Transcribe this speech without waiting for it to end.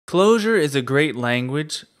Clojure is a great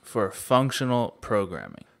language for functional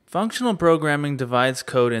programming. Functional programming divides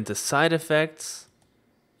code into side effects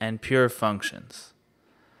and pure functions.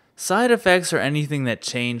 Side effects are anything that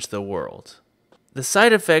change the world. The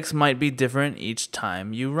side effects might be different each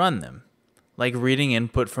time you run them, like reading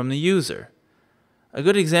input from the user. A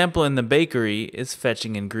good example in the bakery is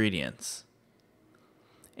fetching ingredients.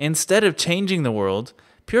 Instead of changing the world,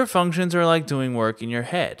 pure functions are like doing work in your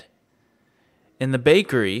head. In the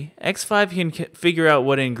bakery, X5 can figure out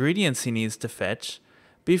what ingredients he needs to fetch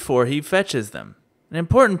before he fetches them. An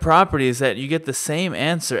important property is that you get the same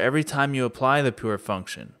answer every time you apply the pure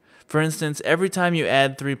function. For instance, every time you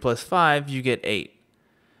add 3 plus 5, you get 8.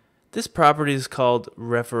 This property is called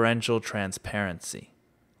referential transparency.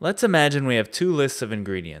 Let's imagine we have 2 lists of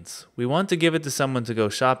ingredients. We want to give it to someone to go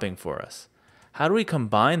shopping for us. How do we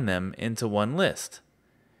combine them into one list?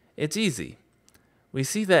 It's easy. We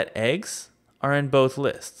see that eggs are in both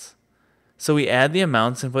lists, so we add the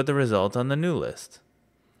amounts and put the result on the new list.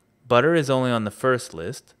 Butter is only on the first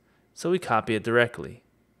list, so we copy it directly.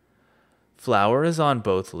 Flour is on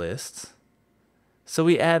both lists, so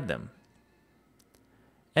we add them.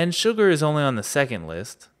 And sugar is only on the second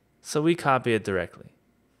list, so we copy it directly.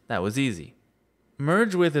 That was easy.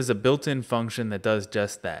 Merge with is a built-in function that does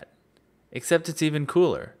just that, except it's even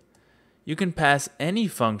cooler. You can pass any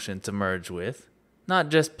function to merge with, not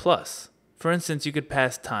just plus. For instance, you could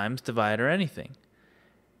pass times, divide, or anything.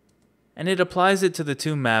 And it applies it to the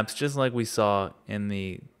 2 maps just like we saw in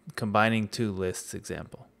the combining 2 lists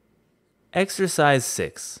example. Exercise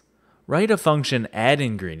 6. Write a function add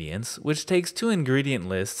ingredients, which takes 2 ingredient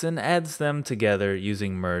lists and adds them together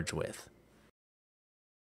using merge with.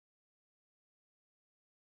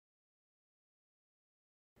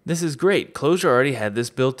 This is great. Clojure already had this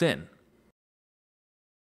built in.